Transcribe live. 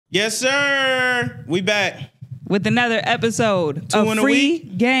Yes, sir. We back with another episode of Free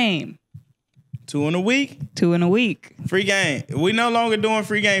Game. 2 in a week. 2 in a week. Free game. We no longer doing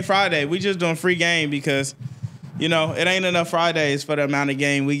Free Game Friday. We just doing Free Game because, you know, it ain't enough Fridays for the amount of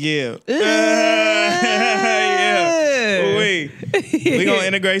game we give. Yeah. We gonna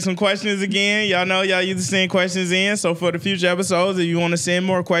integrate some questions again. Y'all know y'all used to send questions in. So for the future episodes, if you want to send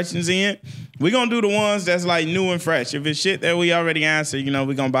more questions in, we gonna do the ones that's like new and fresh. If it's shit that we already answered, you know,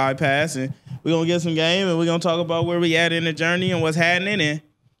 we gonna bypass and we gonna get some game and we gonna talk about where we at in the journey and what's happening. And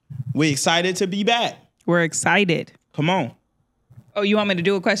we excited to be back. We're excited. Come on. Oh, you want me to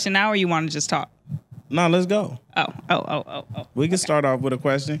do a question now or you want to just talk? No, let's go. Oh. We can start off with a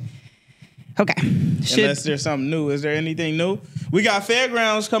question. Okay. Unless there's something new. Is there anything new? We got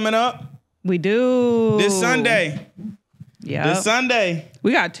Fairgrounds coming up. We do. This Sunday. Yeah. This Sunday.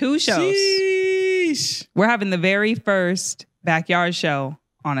 We got 2 shows. Sheesh. We're having the very first backyard show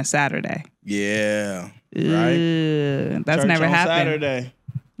on a Saturday. Yeah. Right? That's Church never on happened. Saturday.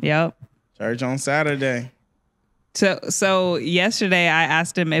 Yep. Church on Saturday. So yesterday I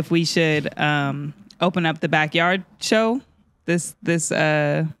asked him if we should open up the backyard show, this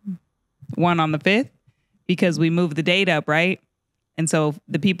one on the 5th, because we moved the date up, right? And so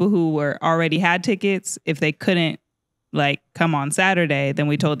the people who were already had tickets, if they couldn't like come on Saturday, then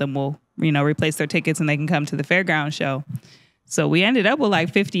we told them we'll, you know, replace their tickets and they can come to the fairground show. So we ended up with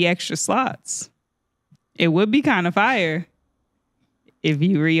like 50 extra slots. It would be kind of fire if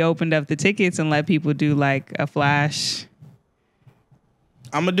you reopened up the tickets and let people do like a flash.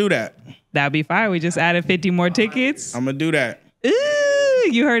 I'm going to do that. That'd be fire. We just added 50 more tickets. I'm going to do that. Ooh,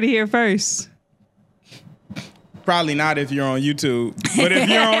 you heard it here first. Probably not if you're on YouTube. But if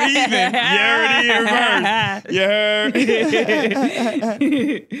you're on Even, you heard it here first. You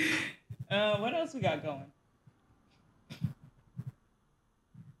heard. What else we got going?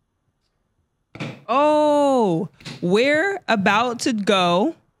 Oh, we're about to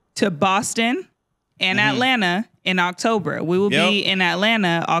go to Boston and Atlanta in October. We will be in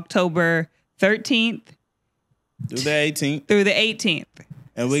Atlanta October 13th through the 18th.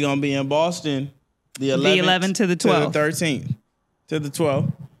 And we're going to be in Boston the 11th to the 12th. To the 13th to the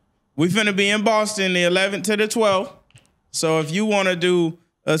 12th. We finna be in Boston the 11th to the 12th. So if you want to do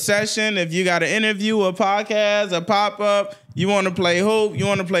a session, if you got an interview, a podcast, a pop-up, you want to play hoop, you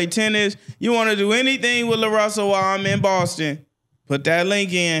want to play tennis, you want to do anything with LaRussell while I'm in Boston, put that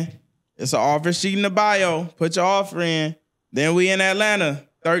link in. It's an offer sheet in the bio. Put your offer in. Then we in Atlanta,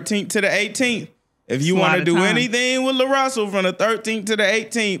 13th to the 18th. If you want to do anything with LaRussell from the 13th to the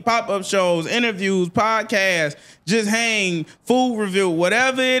 18th, pop-up shows, interviews, podcasts, just hang, food review,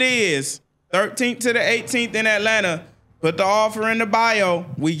 whatever it is, 13th to the 18th in Atlanta, put the offer in the bio.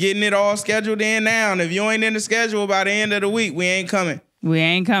 We getting it all scheduled in now. And if you ain't in the schedule by the end of the week, we ain't coming. We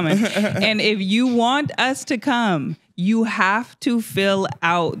ain't coming. And if you want us to come, you have to fill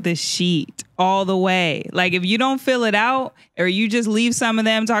out the sheet all the way. Like if you don't fill it out or you just leave some of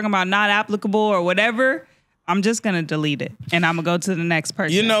them talking about not applicable or whatever, I'm just going to delete it and I'm going to go to the next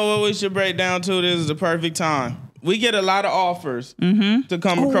person. You know what we should break down to? This is the perfect time. We get a lot of offers to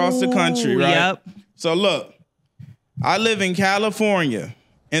come across the country, right? Yep. So look, I live in California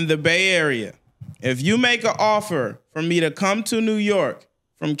in the Bay Area. If you make an offer for me to come to New York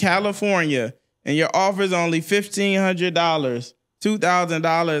from California and your offer is only $1,500,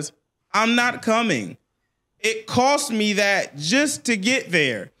 $2,000, I'm not coming. It cost me that just to get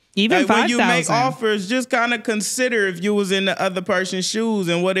there. Even like when you make 5,000. offers, just kind of consider if you was in the other person's shoes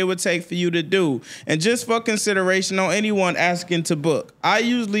and what it would take for you to do. And just for consideration on anyone asking to book, I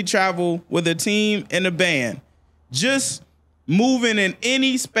usually travel with a team and a band. Just moving in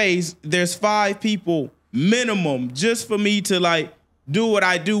any space, there's 5 people minimum just for me to like do what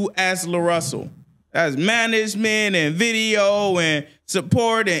I do as LaRussell. As management and video and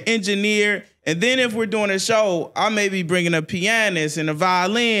support and engineer. And then if we're doing a show, I may be bringing a pianist and a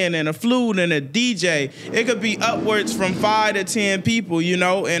violin and a flute and a DJ. It could be upwards from 5 to 10 people, you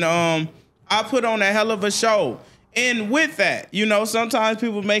know, and I put on a hell of a show. And with that, you know, sometimes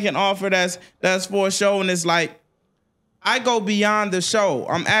people make an offer that's for a show and it's like, I go beyond the show.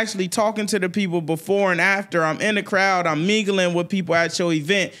 I'm actually talking to the people before and after. I'm in the crowd. I'm mingling with people at your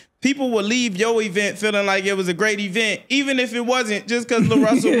event. People will leave your event feeling like it was a great event, even if it wasn't, just because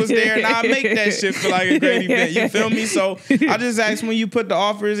LaRussell was there, and I make that shit feel like a great event. You feel me? So I just ask when you put the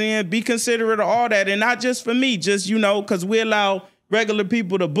offers in, be considerate of all that, and not just for me, just, you know, because we allow regular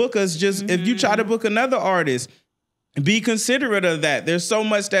people to book us. Just if you try to book another artist, be considerate of that. There's so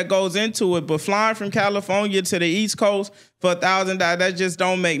much that goes into it, but flying from California to the East Coast for $1,000. That just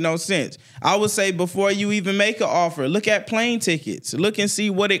don't make no sense. I would say before you even make an offer, look at plane tickets. Look and see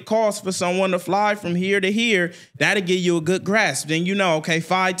what it costs for someone to fly from here to here. That'll give you a good grasp. Then you know, okay,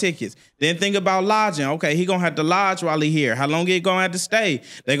 5 tickets. Then think about lodging. Okay, he gonna have to lodge while he here. How long he gonna have to stay?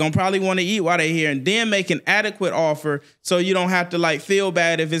 They gonna probably want to eat while they here. And then make an adequate offer so you don't have to like feel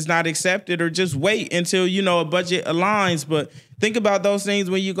bad if it's not accepted, or just wait until, you know, a budget aligns. But think about those things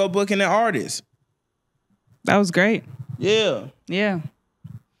when you go booking an artist. That was great. Yeah. Yeah.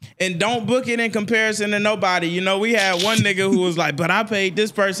 And don't book it in comparison to nobody. You know, we had one nigga who was like, but I paid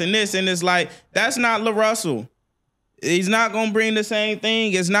this person this. And it's like, that's not LaRussell. He's not going to bring the same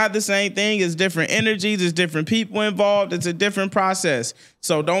thing. It's not the same thing. It's different energies. It's different people involved. It's a different process.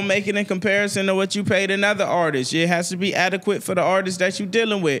 So don't make it in comparison to what you paid another artist. It has to be adequate for the artist that you're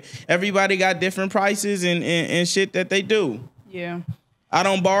dealing with. Everybody got different prices and shit that they do. Yeah. I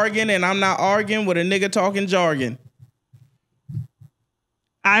don't bargain, and I'm not arguing with a nigga talking jargon.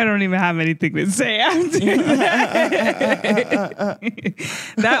 I don't even have anything to say after that.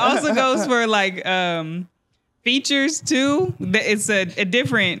 That also goes for like features too. It's a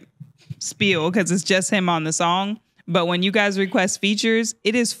different spiel because it's just him on the song. But when you guys request features,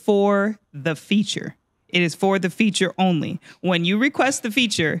 it is for the feature. It is for the feature only. When you request the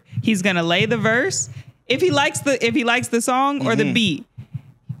feature, he's gonna lay the verse. If he likes the song or the beat,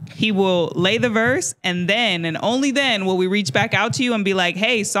 he will lay the verse, and then and only then will we reach back out to you and be like,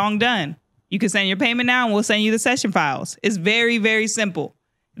 hey, song done. You can send your payment now and we'll send you the session files. It's very, very simple.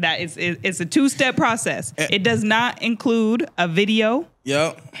 It's a 2-step process. It does not include a video.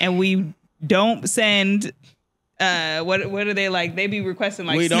 Yep. And we don't send what are they like? They be requesting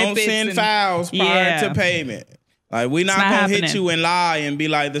like snippets. We don't send files prior to payment. Like, we're not gonna hit you and lie and be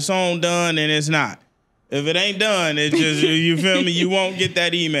like, the song done and it's not. If it ain't done, it just, you feel me? You won't get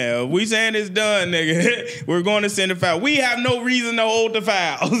that email. If we saying it's done, nigga, we're going to send a file. We have no reason to hold the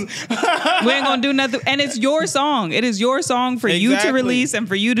files. We ain't gonna do nothing. And it's your song. It is your song for you to release and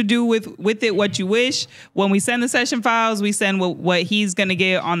for you to do with it what you wish. When we send the session files, we send what he's gonna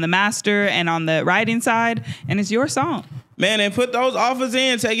get on the master and on the writing side, and it's your song. Man, and put those offers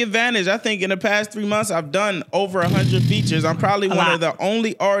in. Take advantage. I think in the past 3 months, I've done over 100 features. I'm probably one of the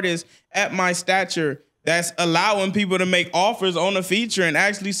only artists at my stature that's allowing people to make offers on a feature and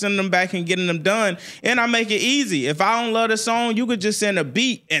actually send them back and getting them done. And I make it easy. If I don't love the song, you could just send a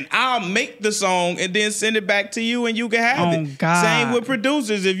beat and I'll make the song and then send it back to you and you can have it. God. Same with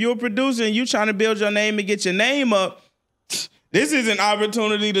producers. If you're a producer and you're trying to build your name and get your name up, this is an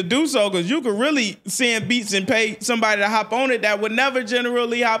opportunity to do so, because you could really send beats and pay somebody to hop on it that would never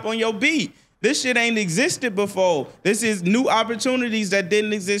generally hop on your beat. This shit ain't existed before. This is new opportunities that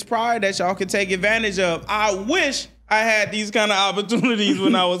didn't exist prior that y'all can take advantage of. I wish I had these kind of opportunities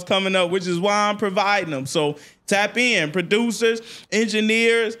when I was coming up, which is why I'm providing them. So tap in, producers,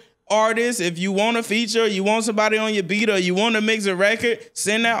 engineers, artists. If you want a feature, you want somebody on your beat, or you want to mix a record,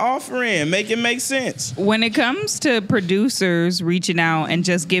 send that offer in. Make it make sense. When it comes to producers reaching out and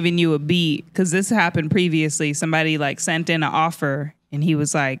just giving you a beat, because this happened previously, somebody like sent in an offer and he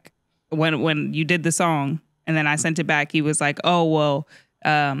was like, when you did the song and then I sent it back, he was like, oh, well,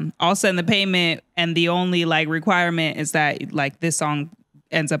 I'll send the payment and the only like requirement is that like this song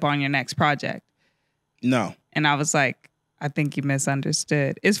ends up on your next project. No. And I was like, I think you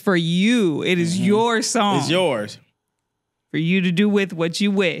misunderstood. It's for you. It is your song. It's yours. For you to do with what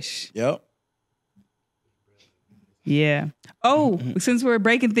you wish. Yep. Yeah. Oh, since we're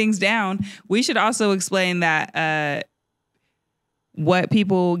breaking things down, we should also explain that what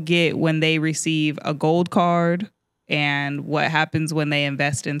people get when they receive a gold card and what happens when they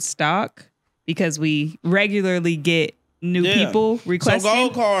invest in stock, because we regularly get new people requesting. So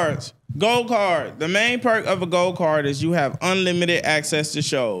gold card. The main perk of a gold card is you have unlimited access to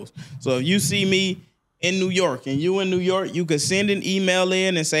shows. So if you see me in New York and you in New York, you could send an email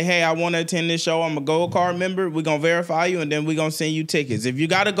in and say, hey, I want to attend this show. I'm a gold card member. We're going to verify you, and then we're going to send you tickets. If you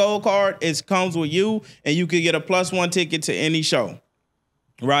got a gold card, it comes with you, and you could get a +1 ticket to any show,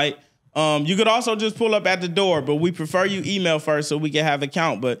 right? You could also just pull up at the door, but we prefer you email first so we can have a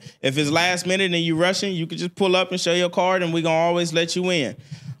count. But if it's last minute and you rushing, you could just pull up and show your card, and we're going to always let you in.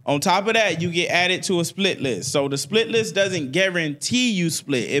 On top of that, you get added to a split list. So the split list doesn't guarantee you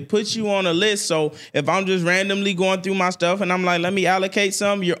split. It puts you on a list. So if I'm just randomly going through my stuff and I'm like, let me allocate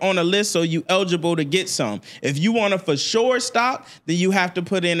some, you're on a list, so you eligible to get some. If you want a for sure stock, then you have to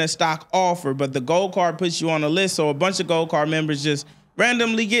put in a stock offer. But the gold card puts you on a list, so a bunch of gold card members just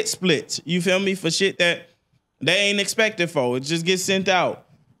randomly get splits. You feel me? For shit that they ain't expected for. It just gets sent out.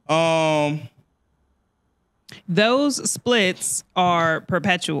 Those splits are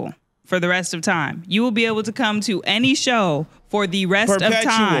perpetual for the rest of time. You will be able to come to any show for the rest Perpetual. of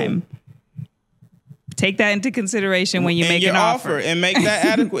time. Take that into consideration when you make an offer. And make that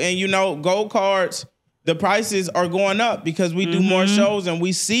adequate. And, you know, gold cards, the prices are going up because we do more shows and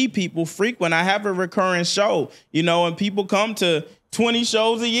we see people frequent. I have a recurring show, you know, and people come to 20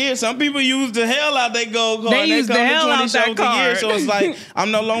 shows a year. Some people use the hell out their gold card. They use the hell out that card. So it's like,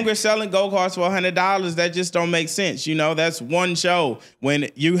 I'm no longer selling gold cards for $100. That just don't make sense. You know, that's one show when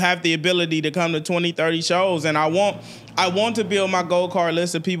you have the ability to come to 20, 30 shows. And I want to build my gold card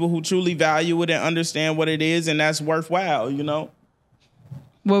list of people who truly value it and understand what it is. And that's worthwhile, you know?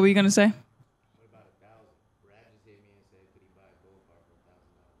 What were you going to say?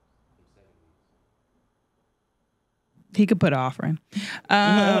 He could put an offer in.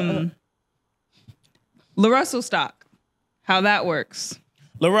 LARUSSELL stock, how that works.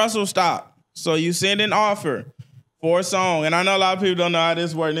 LARUSSELL stock. So you send an offer for a song. And I know a lot of people don't know how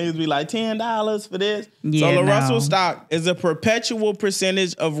this works. Niggas be like, $10 for this. Yeah, so LARUSSELL stock is a perpetual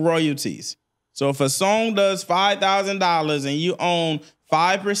percentage of royalties. So if a song does $5,000 and you own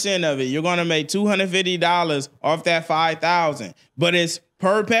 5% of it, you're going to make $250 off that $5,000. But it's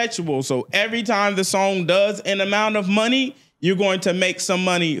perpetual. So every time the song does an amount of money, you're going to make some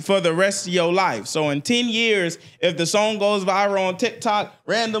money for the rest of your life. So in 10 years, if the song goes viral on TikTok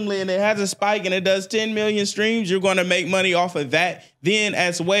randomly and it has a spike and it does 10 million streams, you're going to make money off of that then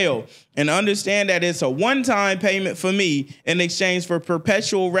as well. And understand that it's a one-time payment for me in exchange for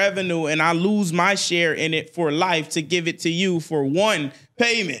perpetual revenue, and I lose my share in it for life to give it to you for one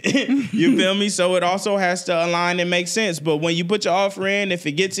payment. You feel me? So it also has to align and make sense. But when you put your offer in, if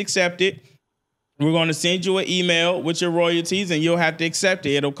it gets accepted, we're going to send you an email with your royalties and you'll have to accept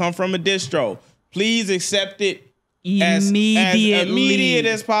it. It'll come from a distro. Please accept it as immediate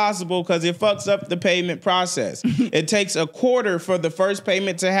as possible because it fucks up the payment process. It takes a quarter for the first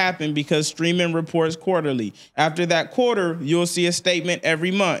payment to happen because streaming reports quarterly. After that quarter, you'll see a statement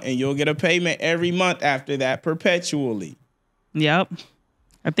every month and you'll get a payment every month after that perpetually. Yep.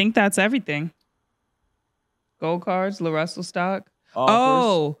 I think that's everything. Gold cards, LARUSSELL stock. Offers.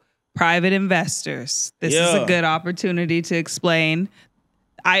 Oh, private investors. This is a good opportunity to explain.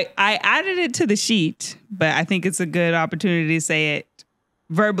 I added it to the sheet, but I think it's a good opportunity to say it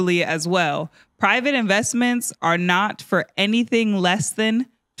verbally as well. Private investments are not for anything less than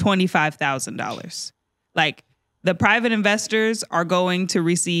 $25,000. Like, the private investors are going to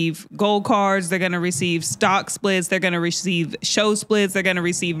receive gold cards. They're going to receive stock splits. They're going to receive show splits. They're going to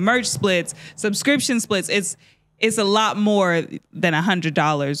receive merch splits, subscription splits. It's a lot more than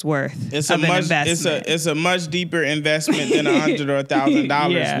 $100 worth of an investment. It's a much deeper investment than $100 or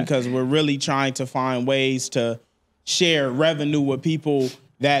 $1,000 because we're really trying to find ways to share revenue with people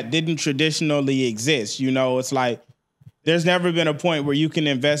that didn't traditionally exist. You know, it's like there's never been a point where you can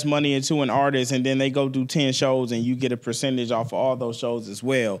invest money into an artist and then they go do 10 shows and you get a percentage off of all those shows as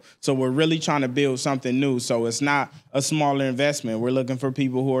well. So we're really trying to build something new. So it's not a smaller investment. We're looking for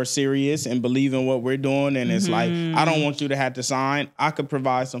people who are serious and believe in what we're doing. And it's like, I don't want you to have to sign. I could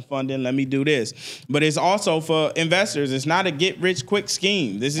provide some funding. Let me do this. But it's also for investors. It's not a get rich quick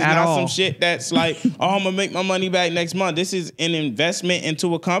scheme. This is not some shit that's like, oh, I'm going to make my money back next month. This is an investment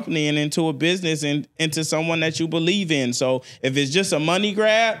into a company and into a business and into someone that you believe in. So if it's just a money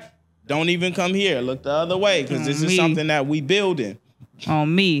grab, don't even come here. Look the other way because this is something that we building.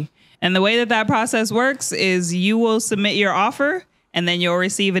 On me. And the way that process works is you will submit your offer and then you'll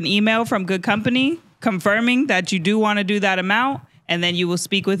receive an email from Goodcompenny confirming that you do want to do that amount. And then you will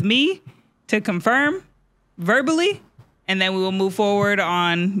speak with me to confirm verbally. And then we will move forward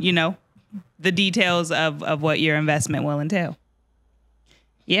on, you know, the details of what your investment will entail.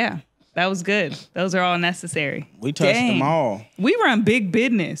 Yeah. That was good. Those are all necessary. We touched them all. We run big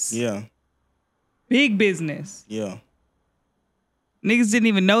business. Yeah. Big business. Yeah. Niggas didn't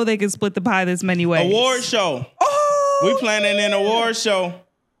even know they could split the pie this many ways. Award show. Oh, we planning an award show.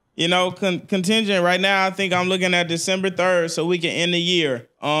 You know, contingent right now. I think I'm looking at December 3rd, so we can end the year.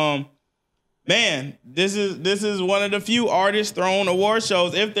 Man, this is one of the few artist thrown award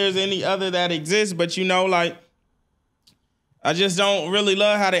shows, if there's any other that exists. But you know, like, I just don't really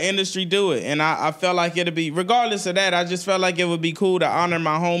love how the industry do it. And I felt like it'd be, regardless of that, I just felt like it would be cool to honor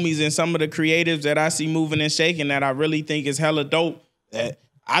my homies and some of the creatives that I see moving and shaking that I really think is hella dope, that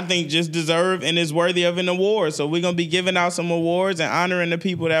I think just deserve and is worthy of an award. So we're going to be giving out some awards and honoring the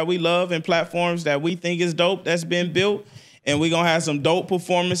people that we love and platforms that we think is dope that's been built. And we're going to have some dope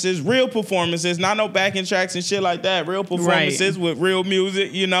performances, real performances, not no backing tracks and shit like that, real performances with real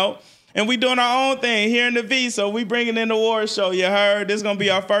music, you know. And we doing our own thing here in the V, so we bringing in the award show. You heard? This is going to be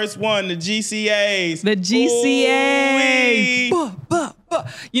our first one, the GCAs. The GCAs.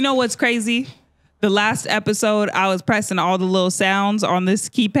 You know what's crazy? The last episode, I was pressing all the little sounds on this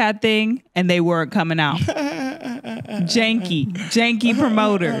keypad thing, and they weren't coming out. Janky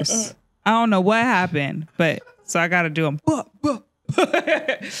promoters. I don't know what happened, but so I got to do them.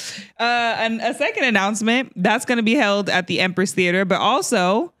 And a second announcement, that's going to be held at the Empress Theater, but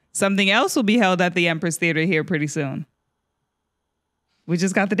also something else will be held at the Empress Theater here pretty soon. We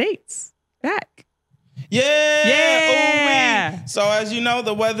just got the dates back. Yeah. Ooh-wee. So as you know,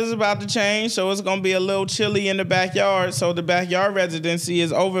 the weather's about to change, so it's going to be a little chilly in the backyard. So the backyard residency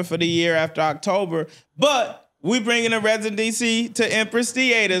is over for the year after October, but we bringing a residency to Empress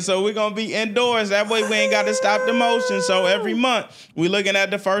Theater, so we're going to be indoors. That way we ain't got to stop the motion. So every month, we looking at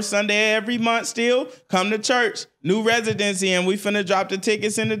the first Sunday every month still. Come to church, new residency, and we finna drop the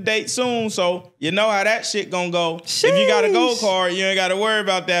tickets and the date soon. So you know how that shit gonna go. Sheesh. If you got a gold card, you ain't got to worry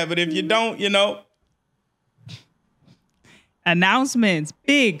about that. But if you don't, you know. Announcements,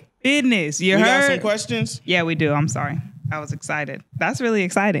 big business. You heard? Got some questions? Yeah, we do. I'm sorry. I was excited. That's really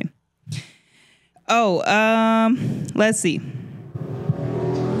exciting. Oh, let's see.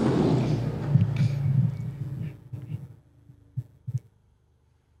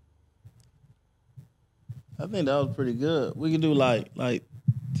 I think that was pretty good. We can do like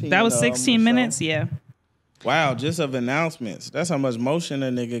that was 16 minutes. Yeah. Wow, just of announcements. That's how much motion a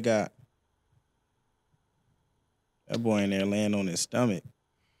nigga got. That boy in there laying on his stomach.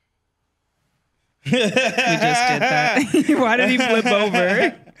 We just did that. Why did he flip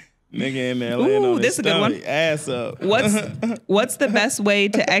over? Nigga in there laying on his stomach, good one. Ass up. What's the best way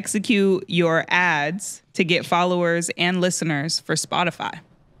to execute your ads to get followers and listeners for Spotify?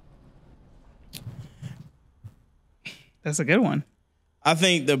 That's a good one. I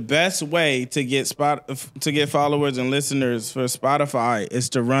think the best way to get followers and listeners for Spotify is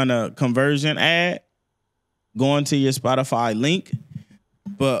to run a conversion ad, going to your Spotify link.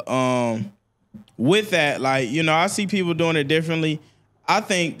 But with that, like, you know, I see people doing it differently. I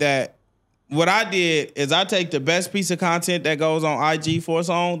think that what I did is I take the best piece of content that goes on IG for a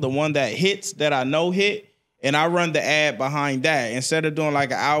song, the one that hits, that I know hit, and I run the ad behind that. Instead of doing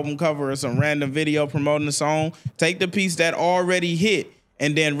like an album cover or some random video promoting the song, take the piece that already hit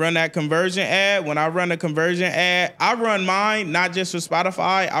and then run that conversion ad. When I run a conversion ad, I run mine not just for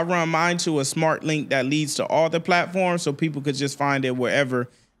Spotify. I run mine to a smart link that leads to all the platforms so people could just find it wherever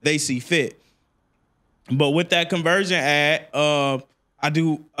they see fit. But with that conversion ad, I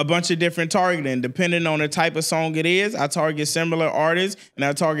do a bunch of different targeting. Depending on the type of song it is, I target similar artists and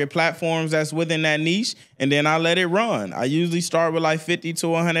I target platforms that's within that niche, and then I let it run. I usually start with like $50 to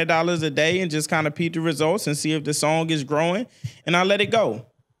 $100 a day and just kind of peep the results and see if the song is growing, and I let it go.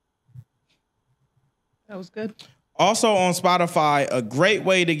 That was good. Also on Spotify, a great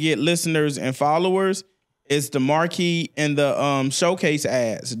way to get listeners and followers is the marquee and the showcase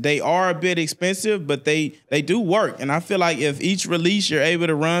ads. They are a bit expensive, but they do work. And I feel like if each release you're able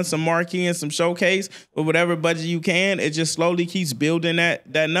to run some marquee and some showcase with whatever budget you can, it just slowly keeps building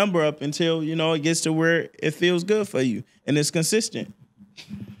that number up until, you know, it gets to where it feels good for you and it's consistent.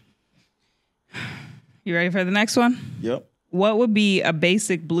 You ready for the next one? Yep. What would be a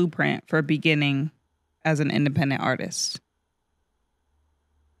basic blueprint for beginning as an independent artist?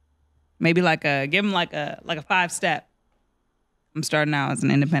 Maybe give them like a 5-step. I'm starting out as an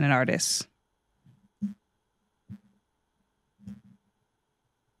independent artist.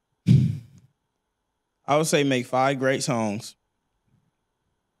 I would say make 5 great songs.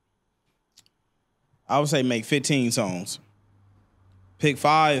 I would say make 15 songs. Pick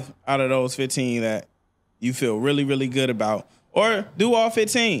 5 out of those 15 that you feel really, really good about. Or do all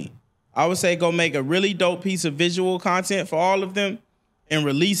 15. I would say go make a really dope piece of visual content for all of them and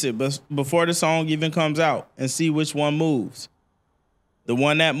release it before the song even comes out and see which one moves. The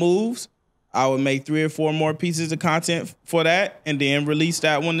one that moves, I would make 3 or 4 more pieces of content for that and then release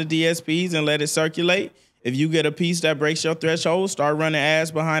that one to DSPs and let it circulate. If you get a piece that breaks your threshold, start running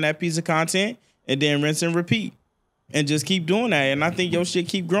ads behind that piece of content and then rinse and repeat. And just keep doing that. And I think your shit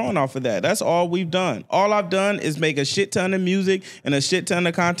keep growing off of that. That's all we've done. All I've done is make a shit ton of music and a shit ton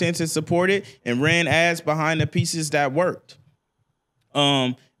of content to support it and ran ads behind the pieces that worked.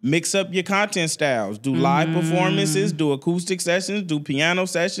 Mix up your content styles. Do live performances, do acoustic sessions, do piano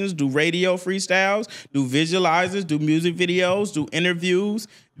sessions, do radio freestyles, do visualizers, do music videos, do interviews,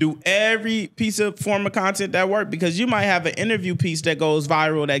 do every piece of form of content that works, because you might have an interview piece that goes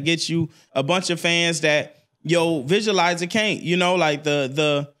viral that gets you a bunch of fans that your visualizer can't. You know, like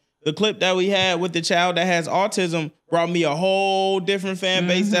the The clip that we had with the child that has autism brought me a whole different fan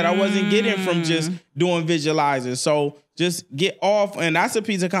base that I wasn't getting from just doing visualizers. So just get off. And that's a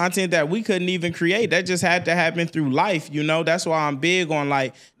piece of content that we couldn't even create. That just had to happen through life. You know, that's why I'm big on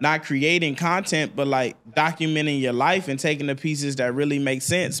like not creating content, but like documenting your life and taking the pieces that really make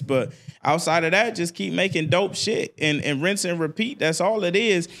sense. But outside of that, just keep making dope shit and rinse and repeat. That's all it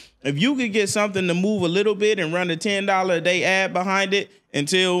is. If you could get something to move a little bit and run a $10 a day ad behind it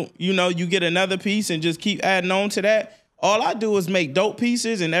until, you know, you get another piece and just keep adding on to that. All I do is make dope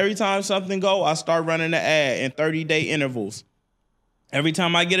pieces, and every time something go, I start running the ad in 30-day intervals. Every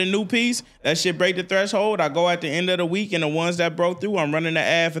time I get a new piece, that shit break the threshold. I go at the end of the week, and the ones that broke through, I'm running the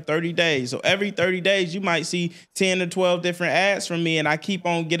ad for 30 days. So every 30 days, you might see 10 to 12 different ads from me, and I keep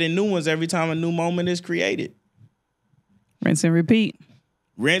on getting new ones every time a new moment is created. Rinse and repeat.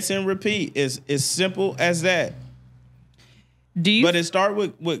 Rinse and repeat. Is simple as that. But it start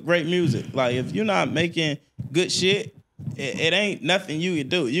with great music. Like, if you're not making good shit, it ain't nothing you can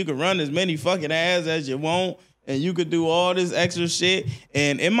do. You can run as many fucking ads as you want, and you could do all this extra shit,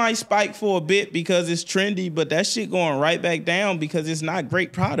 and it might spike for a bit because it's trendy, but that shit going right back down because it's not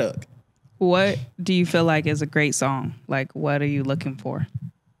great product. What do you feel like is a great song? Like, what are you looking for?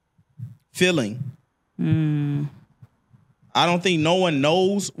 Feeling. I don't think no one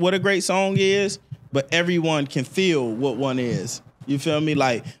knows what a great song is, but everyone can feel what one is. You feel me?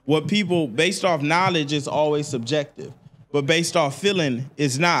 Like, what people, based off knowledge, is always subjective. But based off feeling,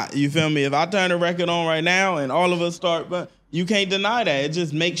 it's not. You feel me? If I turn the record on right now and all of us start, but you can't deny that. It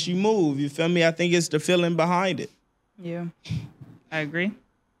just makes you move. You feel me? I think it's the feeling behind it. Yeah, I agree.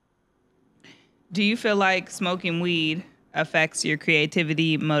 Do you feel like smoking weed affects your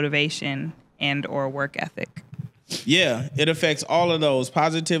creativity, motivation, and or work ethic? Yeah, it affects all of those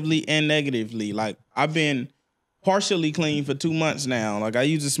positively and negatively. Like, I've been partially clean for 2 months now. Like, I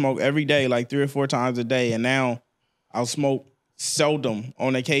used to smoke every day, like 3 or 4 times a day, and now I'll smoke seldom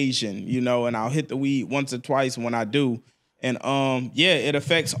on occasion, you know, and I'll hit the weed once or twice when I do. And yeah, it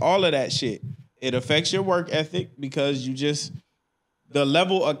affects all of that shit. It affects your work ethic because you just, the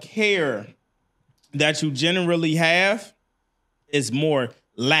level of care that you generally have is more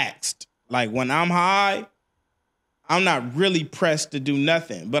laxed. Like, when I'm high, I'm not really pressed to do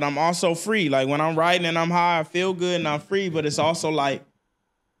nothing, but I'm also free. Like, when I'm riding and I'm high, I feel good and I'm free, but it's also like,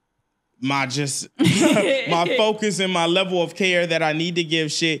 my focus and my level of care that I need to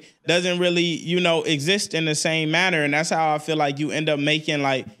give shit doesn't really, you know, exist in the same manner. And that's how I feel like you end up making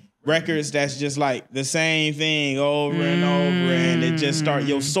like records that's just like the same thing over and over. And it just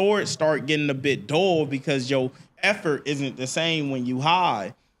your sword start getting a bit dull because your effort isn't the same when you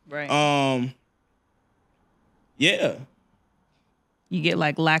high. Right. Yeah. You get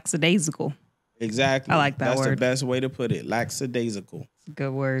like lackadaisical. Exactly. I like that word. That's the best way to put it. Lackadaisical.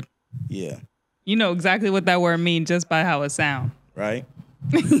 Good word. Yeah. You know exactly what that word means just by how it sounds. Right.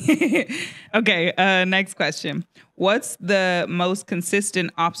 Okay, next question. What's the most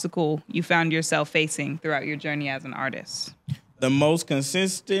consistent obstacle you found yourself facing throughout your journey as an artist? The most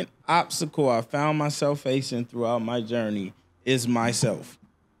consistent obstacle I found myself facing throughout my journey is myself.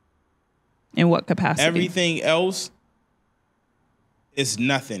 In what capacity? Everything else is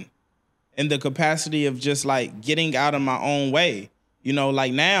nothing. In the capacity of just like getting out of my own way. You know,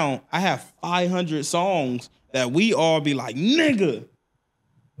 like now I have 500 songs that we all be like, nigga,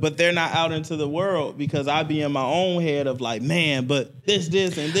 but they're not out into the world because I be in my own head of like, man, but this,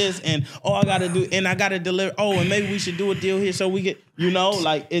 and this, and oh, I gotta do, and I gotta deliver. Oh, and maybe we should do a deal here so we get, you know,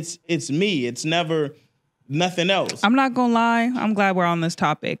 like it's me. It's never nothing else. I'm not gonna lie. I'm glad we're on this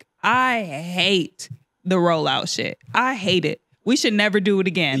topic. I hate the rollout shit. I hate it. We should never do it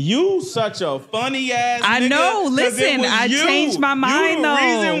again. You such a funny ass I nigga, know. Listen, I changed my mind though. You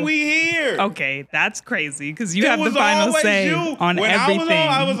the reason we here. Okay, that's crazy because you have the final say on when everything.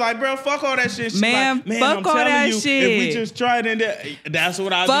 I was like, bro, fuck all that shit. Man, like, man, fuck I'm all telling that you, shit. If we just tried it, that's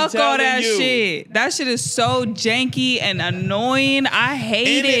what I be telling you. Fuck all that shit. That shit is so janky and annoying. I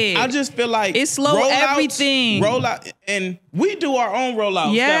hate it. I just feel like it slow everything. Rollout, and we do our own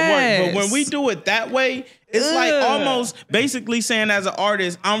rollouts yes. that work. But when we do it that way, it's like almost basically saying as an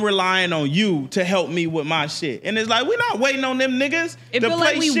artist, I'm relying on you to help me with my shit. And it's like, we're not waiting on them niggas to feel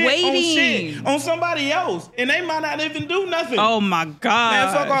play like we shit waiting on somebody else. And they might not even do nothing. Oh my God.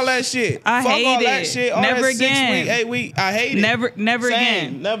 Man, fuck all that shit. I fuck hate all it. That shit. All never that again. 6 week, 8 week. I hate it. Never Same.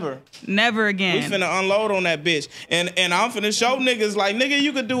 again. Never again. We finna unload on that bitch. And I'm finna show niggas like, nigga,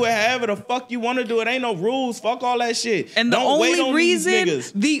 you could do it however the fuck you want to do it. Ain't no rules. Fuck all that shit. And Don't wait on these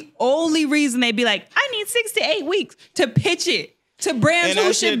niggas. the only reason they be like, I need 6 to 8 weeks to pitch it. to brands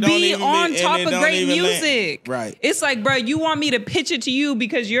who should be on top of great music. Right. It's like, bro, you want me to pitch it to you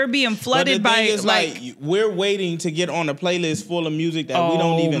because you're being flooded by is, like we're waiting to get on a playlist full of music that we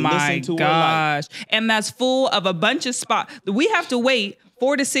don't even listen to. Gosh. And that's full of a bunch of spots. We have to wait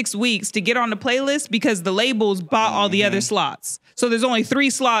 4 to 6 weeks to get on the playlist because the labels bought all the other slots. So there's only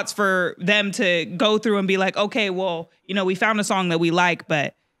 3 slots for them to go through and be like, okay, well, you know, we found a song that we like,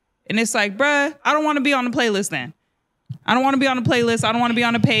 but, and it's like, bruh, I don't want to be on the playlist then. I don't want to be on the playlist. I don't want to be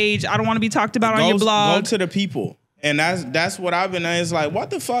on the page. I don't want to be talked about on your blog. Go to the people. And that's what I've been. It's like,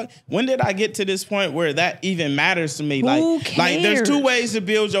 what the fuck? When did I get to this point where that even matters to me? Who cares? Like, there's 2 ways to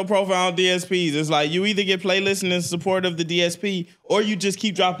build your profile on DSPs. It's like you either get playlisting in support of the DSP, or you just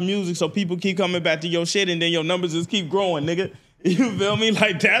keep dropping music so people keep coming back to your shit, and then your numbers just keep growing, nigga. You feel me?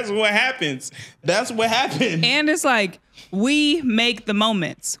 Like, that's what happens. That's what happens. And it's like, we make the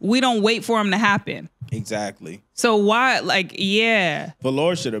moments. We don't wait for them to happen. Exactly. So why, like, yeah.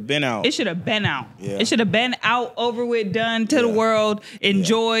 Velour should have been out. It should have been out. Yeah. It should have been out, over with, done to the world,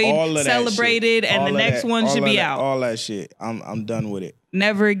 enjoyed, celebrated, and the next one should be out. All that shit. I'm done with it.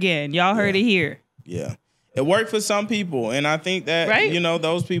 Never again. Y'all heard it here. Yeah. It worked for some people, and I think that, you know,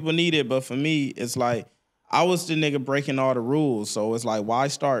 those people need it. But for me, it's like, I was the nigga breaking all the rules. So it's like, why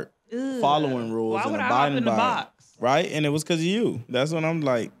start following rules and abiding by it? Right? And it was because of you. That's when I'm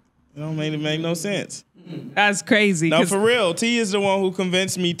like, it don't make no sense. That's crazy. No, for real. T is the one who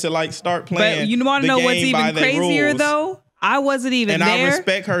convinced me to like start playing. But you want to know what's even crazier though? I wasn't even there. And I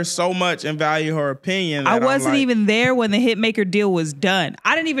respect her so much and value her opinion. I wasn't even there when the Hitmaker deal was done.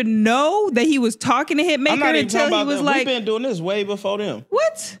 I didn't even know that he was talking to Hitmaker until he was like, we've been doing this way before them.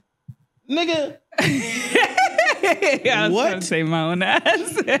 What? Nigga. I was going to say my own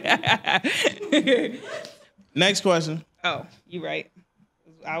ass. Next question. Oh, you right.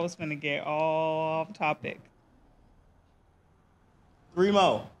 I was finna get all off topic. 3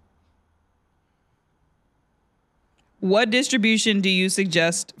 more. What distribution do you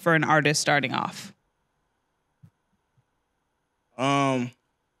suggest for an artist starting off?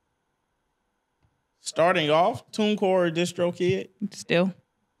 Starting off, TuneCore or DistroKid. Still?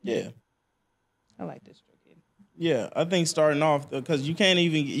 Yeah. I like DistroKid. Yeah, I think starting off, because you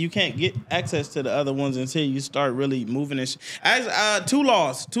can't get access to the other ones until you start really moving it. As Two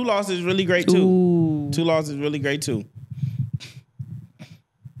Loss is really great too. Ooh. 2 Loss is really great too.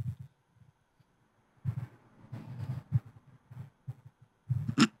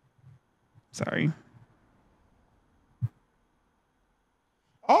 Sorry.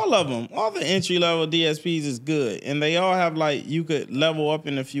 All of them, all the entry level DSPs is good, and they all have like you could level up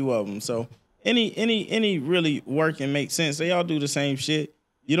in a few of them. So any really work and make sense. They all do the same shit.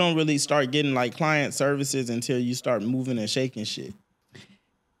 You don't really start getting like client services until you start moving and shaking shit.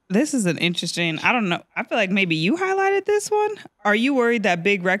 This is an interesting, I don't know. I feel like maybe you highlighted this one. Are you worried that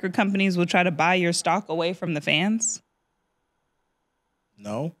big record companies will try to buy your stock away from the fans?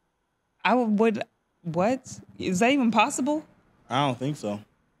 No. I would. What? Is that even possible? I don't think so.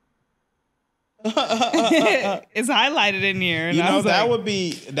 It's highlighted in here. And you know, that would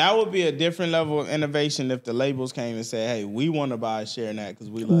be a different level of innovation if the labels came and said, hey, we want to buy a share in that because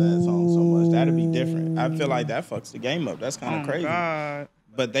we love that song so much. That'd be different. I feel like that fucks the game up. That's kind of crazy. God.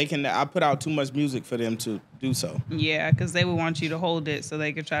 But I put out too much music for them to do so. Yeah, because they would want you to hold it so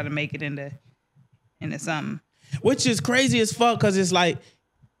they could try to make it into something. Which is crazy as fuck because it's like,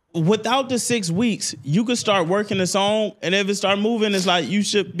 without the 6 weeks, you could start working the song, and if it start moving, it's like you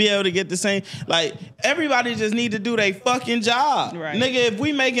should be able to get the same. Like, everybody just need to do their fucking job. Right. Nigga, if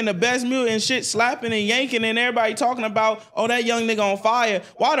we making the best music and shit slapping and yanking and everybody talking about, oh, that young nigga on fire,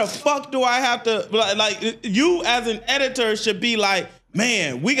 why the fuck do I have to, like you as an editor should be like,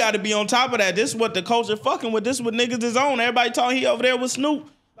 man, we got to be on top of that. This is what the culture fucking with. This is what niggas is on. Everybody talking he over there with Snoop.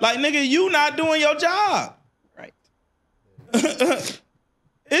 Like, nigga, you not doing your job. Right.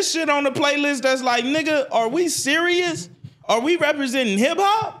 It's shit on the playlist that's like, nigga, are we serious? Are we representing hip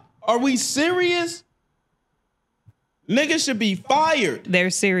hop? Are we serious? Niggas should be fired. They're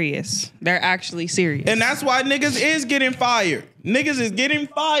serious. They're actually serious. And that's why niggas is getting fired. Niggas is getting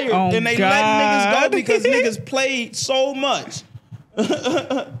fired and they letting niggas go because niggas played so much.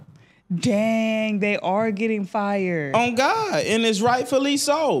 Dang, they are getting fired. On God, and it's rightfully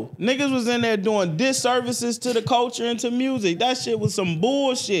so. Niggas was in there doing disservices to the culture and to music. That shit was some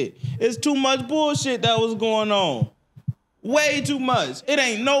bullshit. It's too much bullshit that was going on. Way too much. It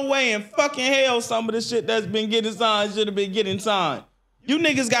ain't no way in fucking hell some of the shit that's been getting signed should have been getting signed. You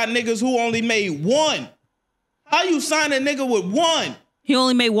niggas got niggas who only made 1. How you sign a nigga with 1? He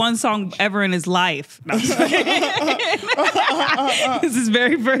only made 1 song ever in his life. No, this is his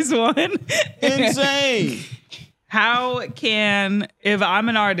very first one. Insane. if I'm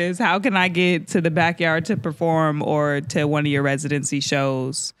an artist, how can I get to the backyard to perform or to one of your residency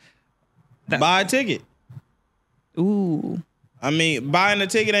shows? Buy a ticket. Ooh. I mean, buying a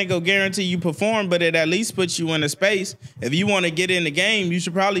ticket ain't gonna guarantee you perform, but it at least puts you in a space. If you want to get in the game, you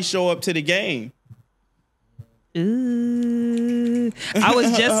should probably show up to the game. Ooh. I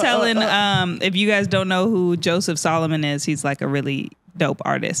was just telling, if you guys don't know who Joseph Solomon is, he's like a really dope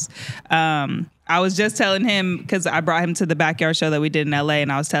artist. I was just telling him, because I brought him to the backyard show that we did in LA,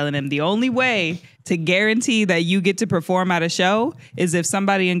 and I was telling him the only way to guarantee that you get to perform at a show is if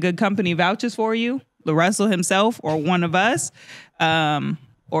somebody in Goodcompenny vouches for you, LaRussell himself or one of us,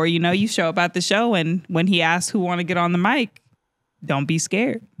 or, you know, you show up at the show, and when he asks who want to get on the mic, don't be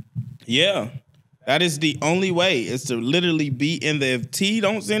scared. Yeah. That is the only way, is to literally be in the, if T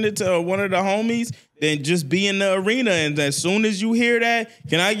don't send it to one of the homies, then just be in the arena. And as soon as you hear that,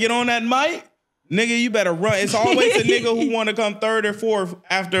 can I get on that mic? Nigga, you better run. It's always a nigga who want to come third or fourth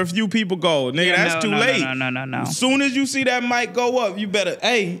after a few people go. Nigga, Yeah, that's too late. No. As soon as you see that mic go up, you better,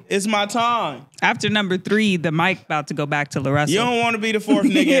 hey, it's my time. After number 3, the mic about to go back to LaRussell. You don't want to be the fourth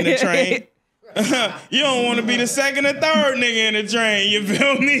nigga in the train. You don't want to be the second or third nigga in the train. You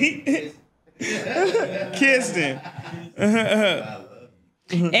feel me? Kissing.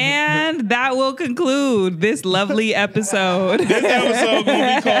 And that will conclude this lovely episode. This episode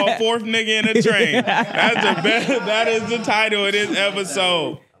gonna be called Fourth Nigga in a Train. That's the best. That is the title of this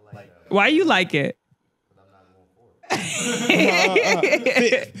episode. Why you like it? It's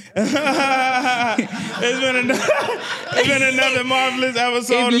been another marvelous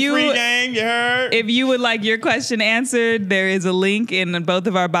episode of Free Game. You heard? If you would like your question answered, there is a link in both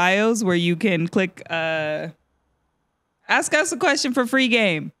of our bios where you can click ask us a question for free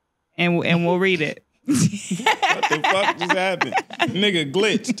game, and we'll read it. What the fuck just happened? Nigga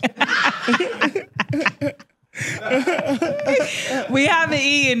glitched. We haven't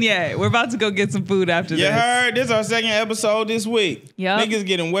eaten yet. We're about to go get some food after this. You heard? This is our second episode this week. Yep. Niggas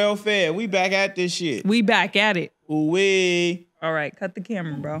getting well fed. We back at this shit. We back at it. Ooh-wee. All right, cut the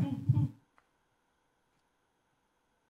camera, bro.